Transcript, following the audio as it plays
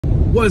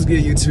What's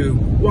good, YouTube?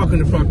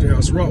 Welcome to Proctor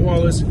House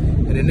Rottweilers,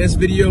 and in this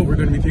video, we're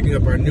going to be picking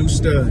up our new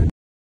stud.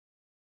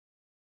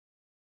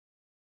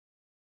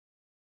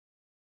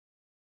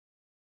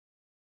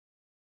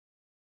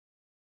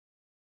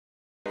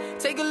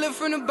 Take a lift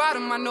from the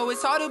bottom. I know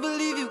it's hard to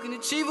believe you can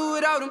achieve it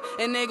without them,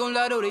 and they gon'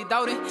 lie though they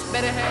doubt it.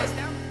 Better hands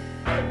down.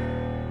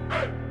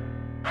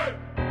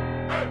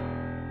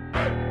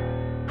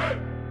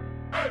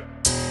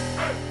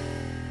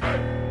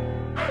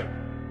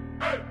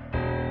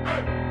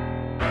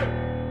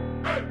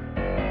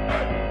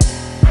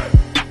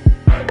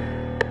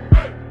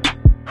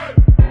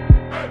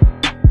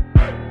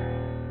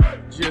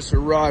 Just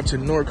arrived to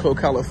Norco,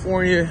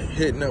 California,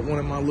 hitting up one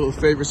of my little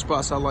favorite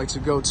spots I like to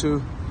go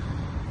to.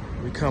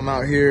 We come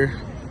out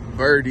here,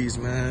 birdies,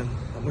 man.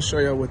 I'm gonna show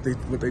y'all what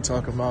they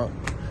talking about.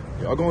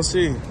 Y'all gonna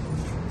see.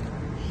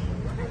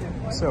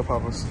 What's up,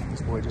 Papas?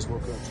 This boy just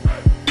woke up.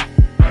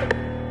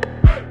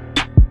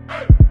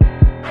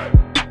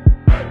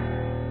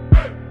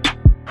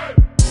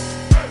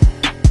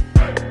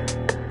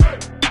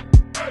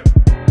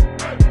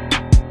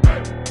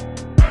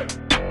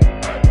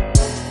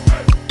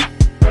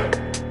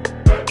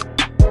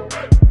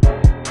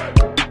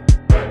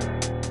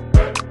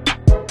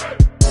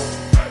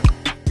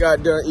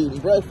 Got done eating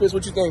breakfast.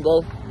 What you think,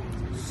 Bo?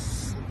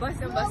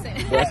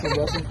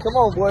 Bussin'. Come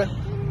on, boy.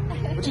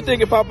 What you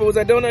thinking, Papa? Was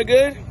that donut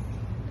good?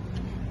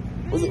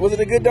 Was it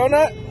a good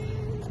donut?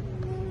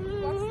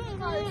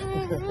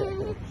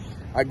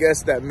 I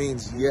guess that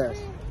means yes.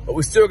 But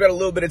we still got a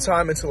little bit of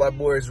time until our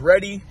boy is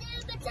ready.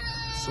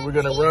 So we're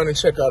gonna run and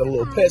check out a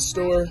little pet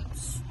store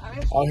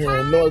out here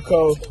in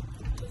Norco.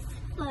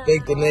 I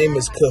think the name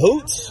is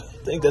Cahoots.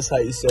 I think that's how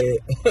you say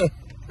it.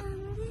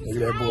 Look at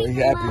that boy, he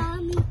happy.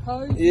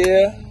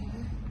 Yeah.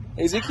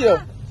 Hey, Ezekiel.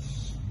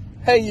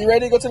 Hey, you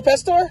ready to go to the pet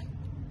store?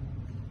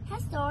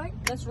 Pet store.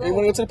 Let's roll. Hey, you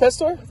want to go to the pet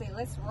store?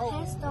 Let's roll.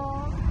 Pet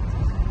store.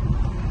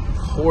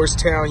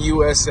 Horsetown,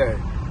 USA.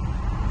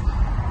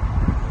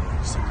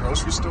 It's a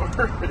grocery store.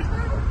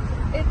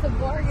 It's a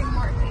bargain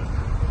market.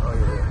 Oh,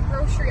 yeah.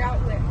 Grocery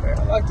outlet. Man,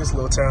 I like this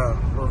little town.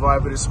 Little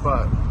vibe of this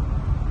spot.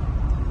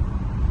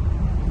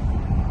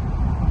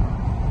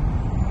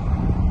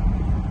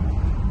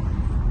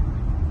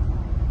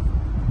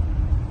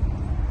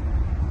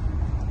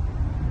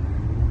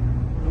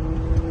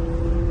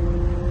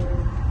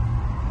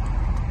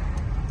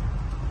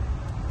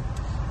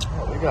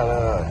 We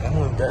got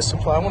Emily Vet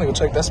Supply. I want to go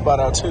check that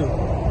spot out too.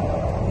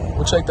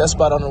 We'll check that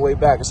spot on the way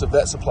back. It's a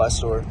vet supply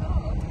store.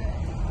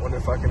 Wonder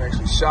if I can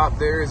actually shop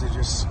there. Is it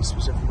just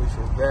specifically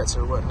for vets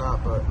or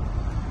whatnot? But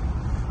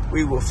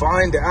we will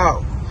find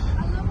out.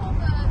 I love all the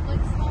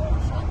like small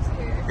shops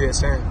here. Yeah,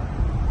 same.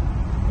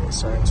 Yeah,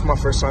 same. It's my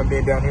first time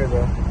being down here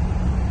though.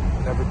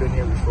 Never been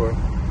here before.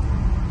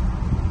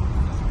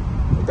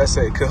 What that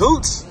say?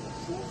 Cahoots?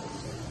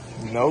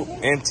 Nope,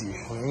 empty.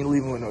 We ain't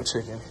leaving with no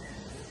chicken.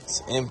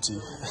 It's empty.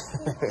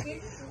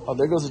 Oh,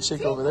 there goes a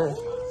chick over there.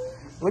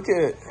 Look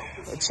at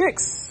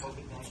chicks.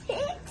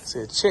 It's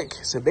a chick.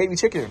 It's a baby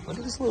chicken. Look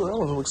at this little. That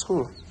one looks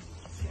cool.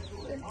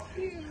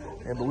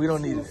 Yeah, but we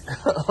don't need it.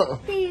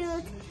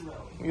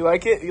 You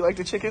like it? You like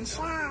the chickens?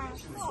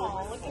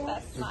 Oh, look at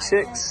that. The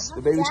chicks,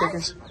 the baby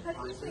chickens. How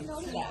do you even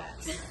know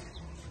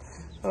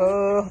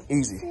that?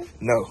 Easy.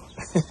 No.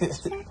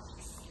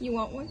 You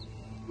want one?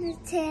 The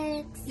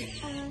ticks.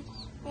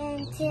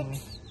 And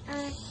ticks.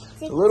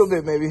 A little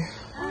bit, maybe.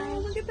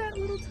 Oh, look at that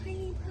little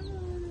tiny pug.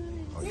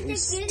 Oh,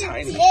 he's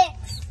tiny.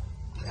 Ticks.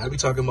 I'll be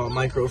talking about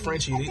micro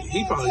Frenchie.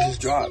 He probably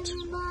just dropped.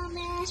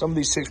 Some of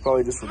these chicks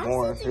probably just were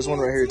born. There's one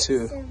right here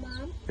too.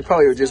 They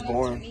probably were just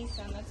born. That's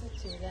up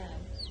to them.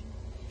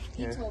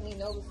 He Yeah. told me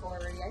no before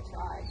already. I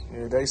tried.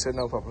 Yeah, Daddy said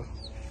no, Papa.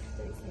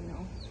 They say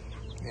no.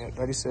 Yeah,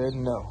 Daddy said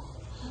no.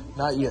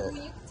 Not yet. You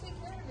can take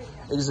care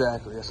of it.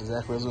 Exactly. That's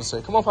exactly what I was going to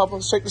say. Come on, Papa.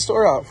 Let's check the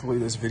store out. Hopefully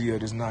this video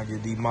does not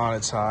get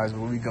demonetized,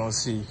 but we going to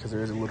see because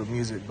there is a little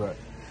music. But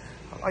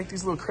I like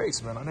these little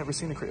crates, man. I've never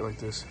seen a crate like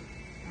this.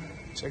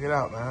 Check it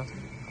out, man.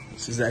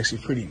 This is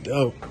actually pretty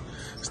dope.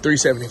 It's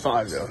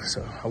 $3.75 though,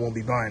 so I won't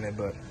be buying it,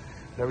 but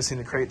never seen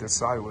a crate that's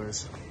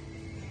sideways.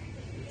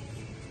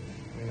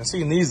 I mean, I've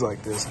seen these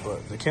like this,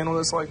 but the kennel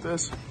that's like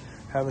this,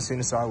 haven't seen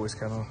a sideways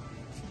kennel.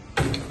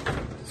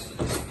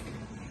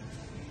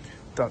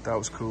 Thought that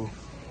was cool.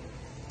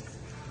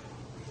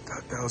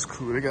 That was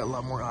cool. They got a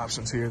lot more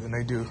options here than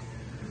they do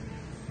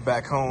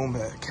back home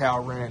at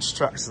Cow Ranch,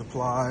 Tractor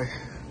Supply.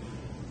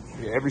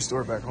 Yeah, every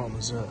store back home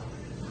is a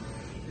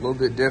little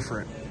bit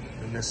different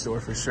than this store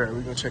for sure.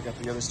 We're gonna check out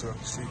the other store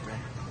for sleeping.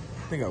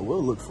 I think I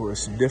will look for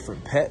some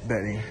different pet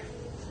bedding.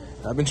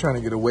 I've been trying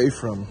to get away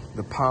from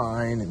the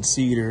pine and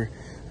cedar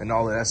and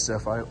all of that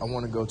stuff. I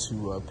want to go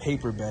to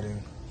paper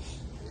bedding.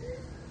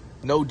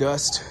 No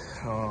dust,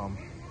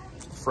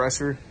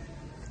 fresher.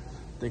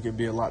 I think it'd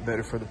be a lot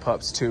better for the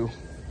pups too.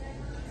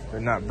 They're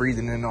not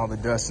breathing in all the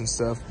dust and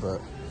stuff,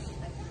 but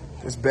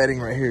this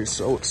bedding right here is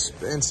so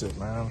expensive,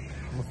 man.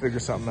 I'm gonna figure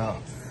something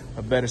out,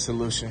 a better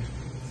solution.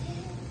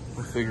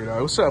 We'll figure it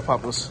out. What's up,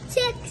 Papas?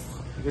 Ticks.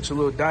 You got your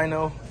little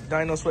dino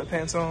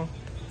sweatpants on?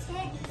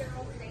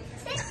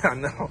 Ticks. I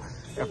know.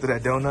 After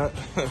that donut.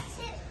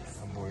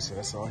 said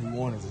that's all he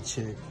wanted is a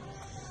chick.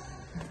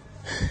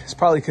 It's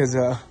probably because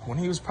when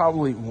he was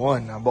probably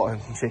 1, I bought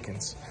him some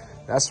chickens.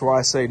 That's why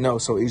I say no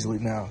so easily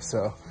now.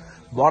 So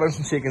bought him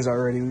some chickens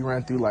already. We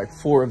ran through like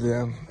 4 of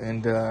them,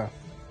 and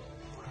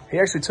he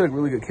actually took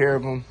really good care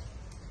of them.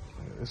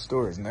 This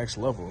store is next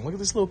level. Look at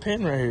this little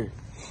pen right here.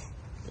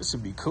 This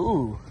would be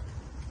cool.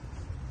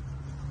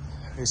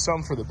 It's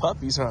something for the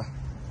puppies, huh?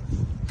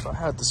 If I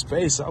had the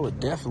space, I would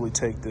definitely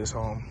take this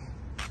home.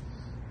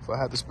 If I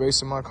had the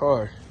space in my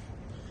car.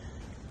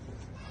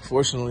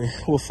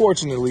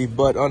 Fortunately,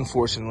 but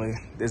unfortunately,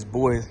 this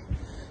boy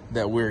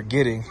that we're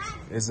getting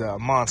is a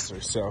monster,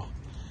 so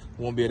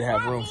we won't be able to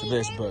have room for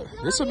this. But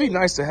this would be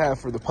nice to have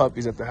for the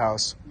puppies at the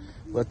house.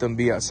 Let them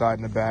be outside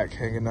in the back,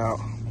 hanging out.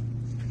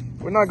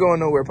 We're not going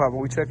nowhere, Papa.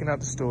 We're checking out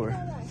the store.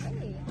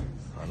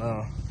 I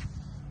know.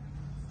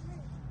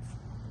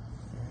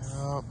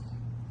 Yep.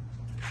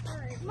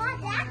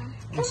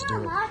 Let's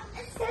do it.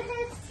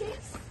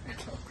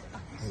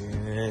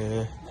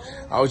 Yeah.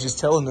 I was just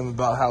telling them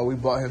about how we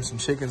bought him some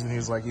chickens, and he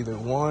was like either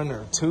 1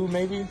 or 2,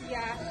 maybe.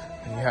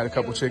 Yeah. And he had a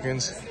couple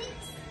chickens. He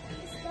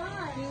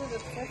was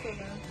obsessed with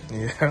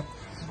them. Yeah.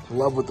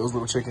 Love with those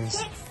little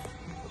chickens.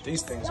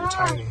 These things are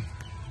tiny.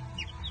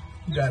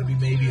 You gotta be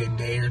maybe a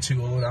day or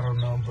 2 old, I don't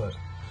know, but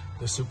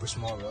they're super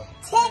small though.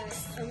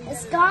 Ticks.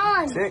 It's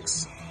gone.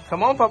 Ticks.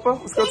 Come on, Papa.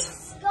 Let's go.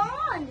 It's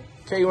gone.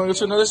 Okay, you wanna go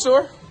to another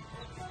store?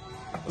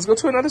 Let's go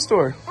to another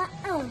store.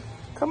 Uh-uh.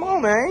 Come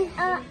on, man.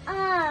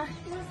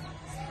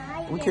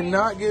 We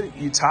cannot get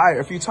you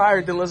tired. If you're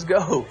tired, then let's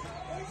go.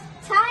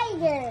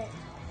 Tiger.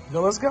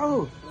 No, let's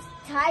go.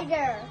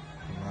 Tiger.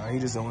 Nah, he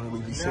just don't want to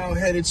leave you. Now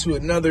headed to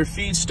another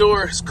feed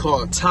store. It's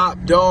called Top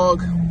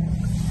Dog.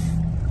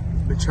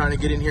 Been trying to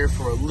get in here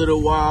for a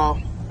little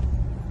while.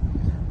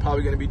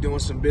 Probably gonna be doing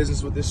some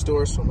business with this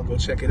store, so I'm gonna go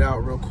check it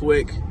out real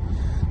quick.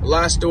 The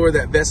last store,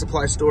 that vet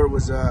supply store,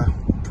 was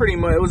pretty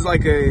much, it was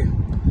like a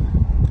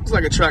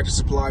Tractor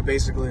Supply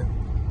basically.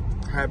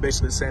 Had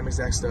basically the same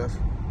exact stuff.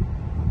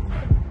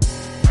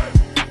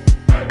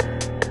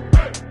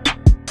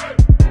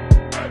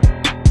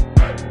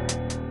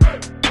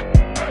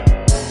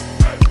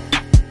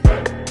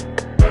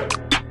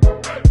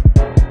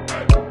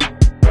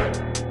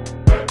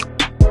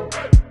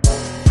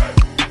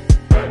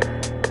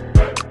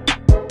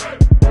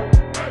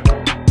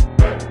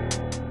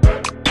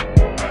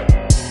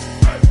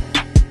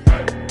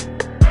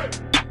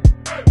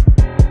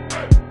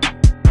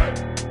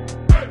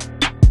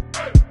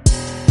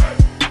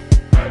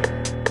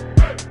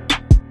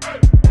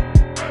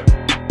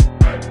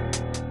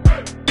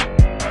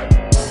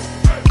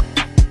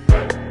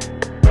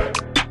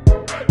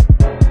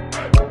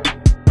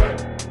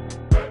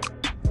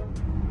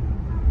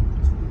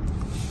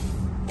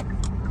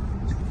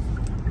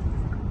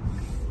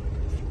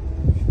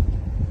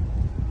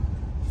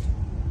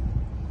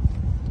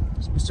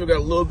 Still got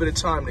a little bit of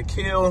time to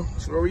kill.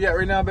 So where we at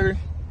right now, baby?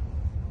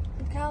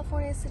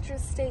 California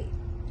Citrus State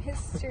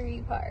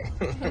History Park.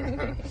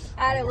 I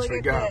had to look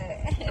at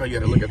that. Oh, you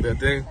gotta look at that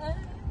thing.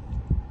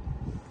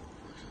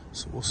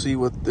 So we'll see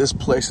what this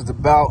place is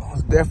about.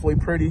 It's definitely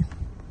pretty.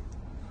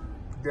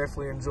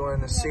 Definitely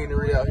enjoying the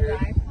scenery out here.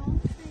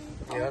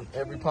 Yeah,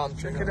 every palm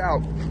tree. Check it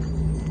out.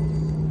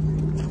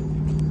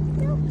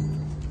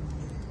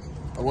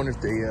 I wonder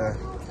if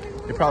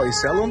they probably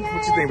sell them.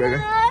 What you think,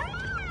 baby?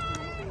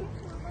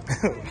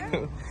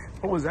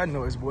 What was that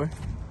noise, boy?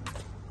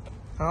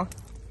 Huh?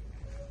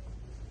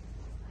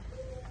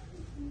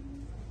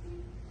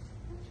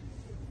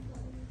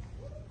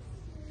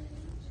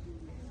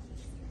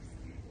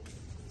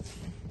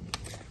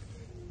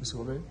 Let's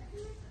go, baby.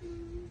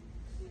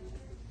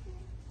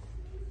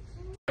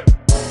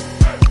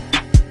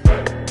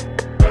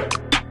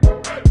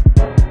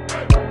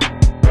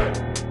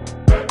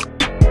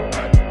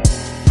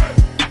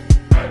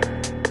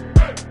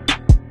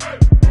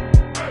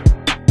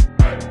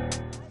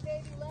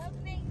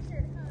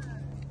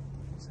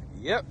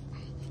 Yep.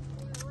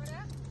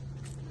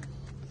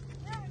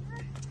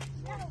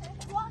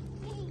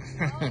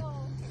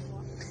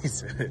 He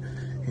said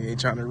he ain't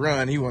trying to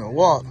run, he want to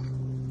walk.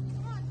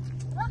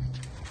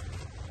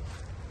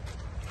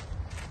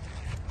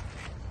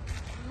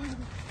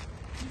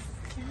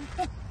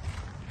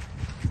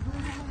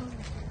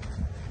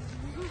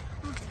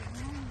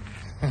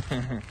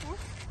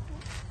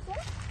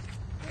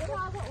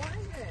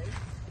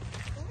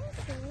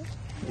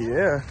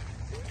 Yeah.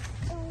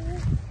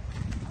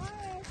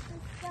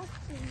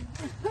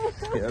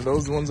 Yeah,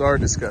 those ones are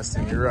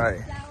disgusting. You're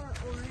right.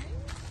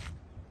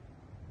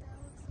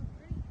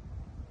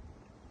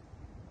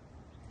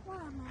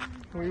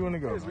 Where you want to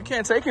go? We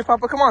can't take it,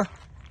 Papa. Come on.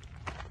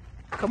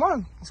 Come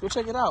on. Let's go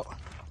check it out.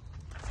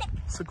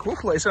 It's a cool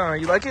place, huh?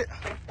 You like it?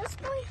 Let's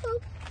go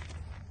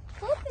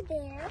over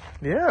there.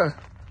 Yeah.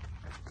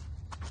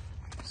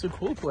 It's a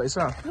cool place,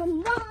 huh?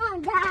 Come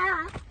on,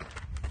 Dad.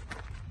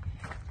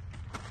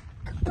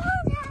 Come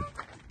on, Dad.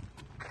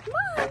 Come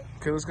on.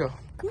 Okay, let's go.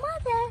 Come on,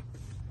 Dad.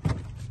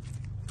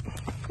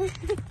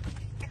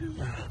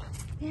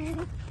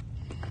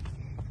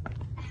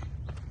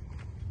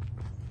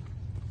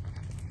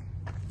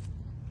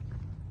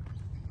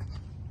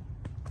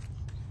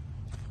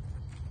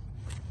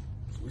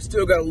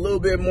 Still got a little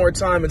bit more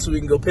time until we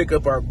can go pick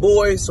up our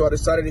boy. So I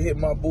decided to hit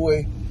my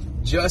boy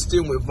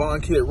Justin with Von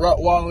Kid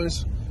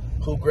Rottweilers,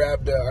 who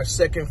grabbed our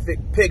second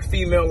pick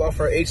female off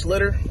our H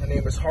litter. Her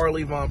name is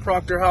Harley Von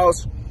Proctor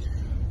House.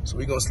 So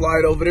we gonna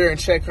slide over there and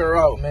check her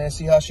out, man.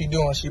 See how she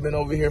doing. She been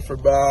over here for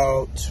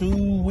about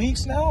 2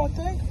 weeks now, I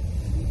think.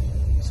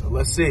 So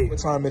let's see what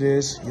time it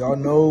is. Y'all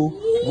know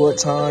what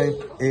time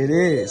it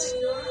is.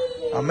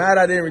 I'm mad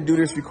I didn't do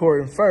this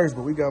recording first,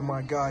 but we got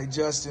my guy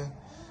Justin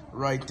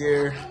right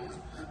there.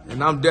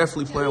 And I'm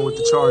definitely playing with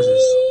the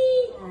charges.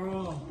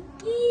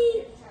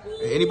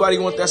 Hey, anybody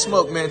want that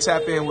smoke, man,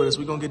 tap in with us.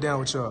 We're going to get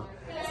down with y'all.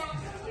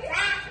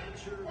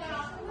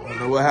 I don't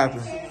know what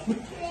happened.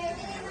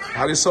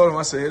 I just told him,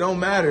 I said, it don't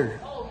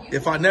matter.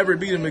 If I never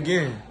beat him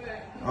again,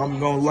 I'm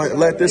going to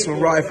let this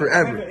one ride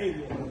forever.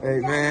 Hey,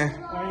 man.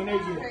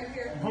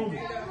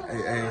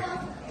 Hey.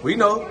 We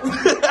know.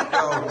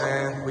 Oh,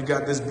 man. We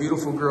got this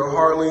beautiful girl,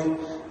 Harley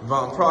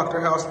Von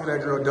Proctor House. Look at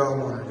that girl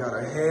down on her. Got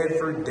her head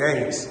for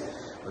days.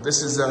 But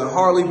this is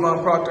Harley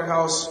Von Proctor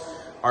House,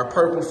 our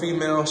purple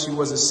female. She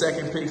was a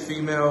second pick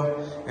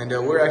female, and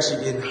we're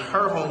actually in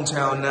her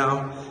hometown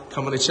now,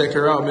 coming to check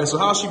her out, man. So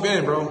how's she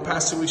been, bro?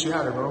 Past 2 weeks you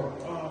had her, bro.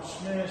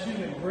 Man, she's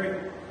been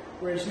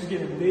great. She's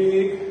getting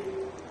big.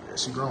 Yeah,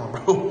 she growing,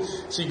 bro.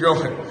 She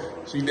growing.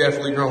 She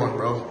definitely growing,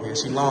 bro. Yeah,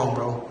 she long,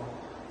 bro.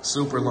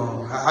 Super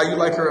long. How you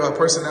like her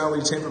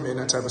personality, temperament,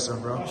 that type of stuff,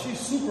 bro? She's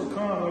super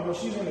calm. Like when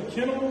she's in the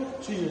kennel,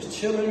 she's just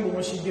chilling. But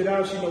when she get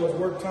out, she knows it's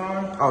work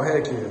time. Oh,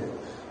 heck yeah.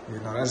 You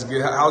know, that's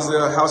good.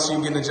 How's she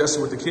getting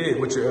adjusted with the kid,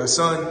 with your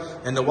son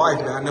and the wife?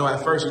 Now, I know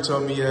at first you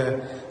told me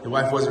your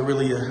wife wasn't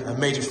really a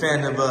major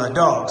fan of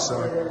dogs,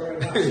 so.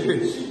 Right.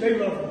 They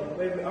love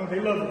her. They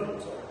love her.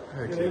 So.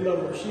 Yeah, they love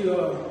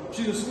her.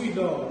 She's a sweet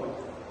dog.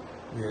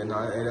 Yeah,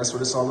 no, hey, that's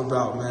what it's all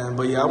about, man.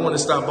 But yeah, I want to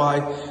stop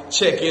by,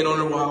 check in on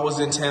her while I was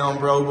in town,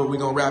 bro. But we're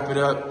going to wrap it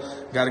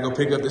up. Got to go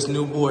pick up this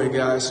new boy,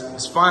 guys.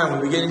 It's finally,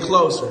 we're getting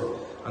closer.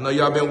 I know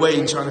y'all been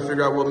waiting, trying to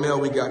figure out what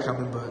mail we got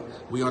coming,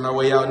 but we on our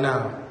way out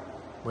now.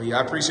 But yeah,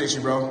 I appreciate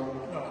you, bro.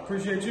 No, I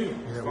appreciate you.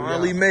 Yeah,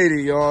 finally made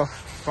it, y'all.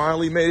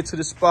 Finally made it to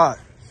the spot.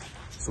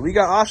 So we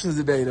got options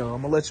today, though.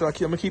 I'm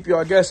gonna keep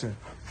y'all guessing.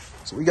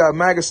 So we got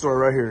Megastar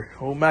right here,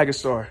 old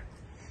Megastar.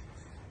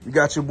 We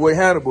got your boy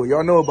Hannibal.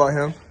 Y'all know about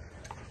him.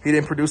 He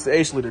didn't produce the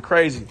H litter.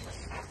 Crazy.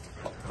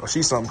 Oh,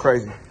 she's something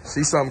crazy.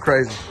 She's something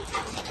crazy.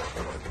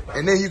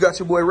 And then you got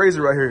your boy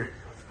Razor right here.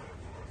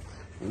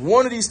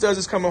 One of these studs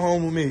is coming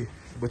home with me,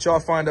 but y'all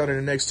find out in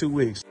the next 2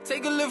 weeks.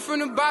 Take a look from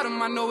the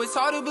bottom. I know it's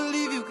hard to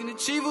believe you can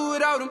achieve it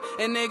without them.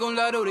 And they gon'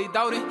 lie though they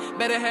doubt it.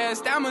 Better have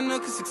stamina,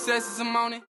 cause success is a mountain.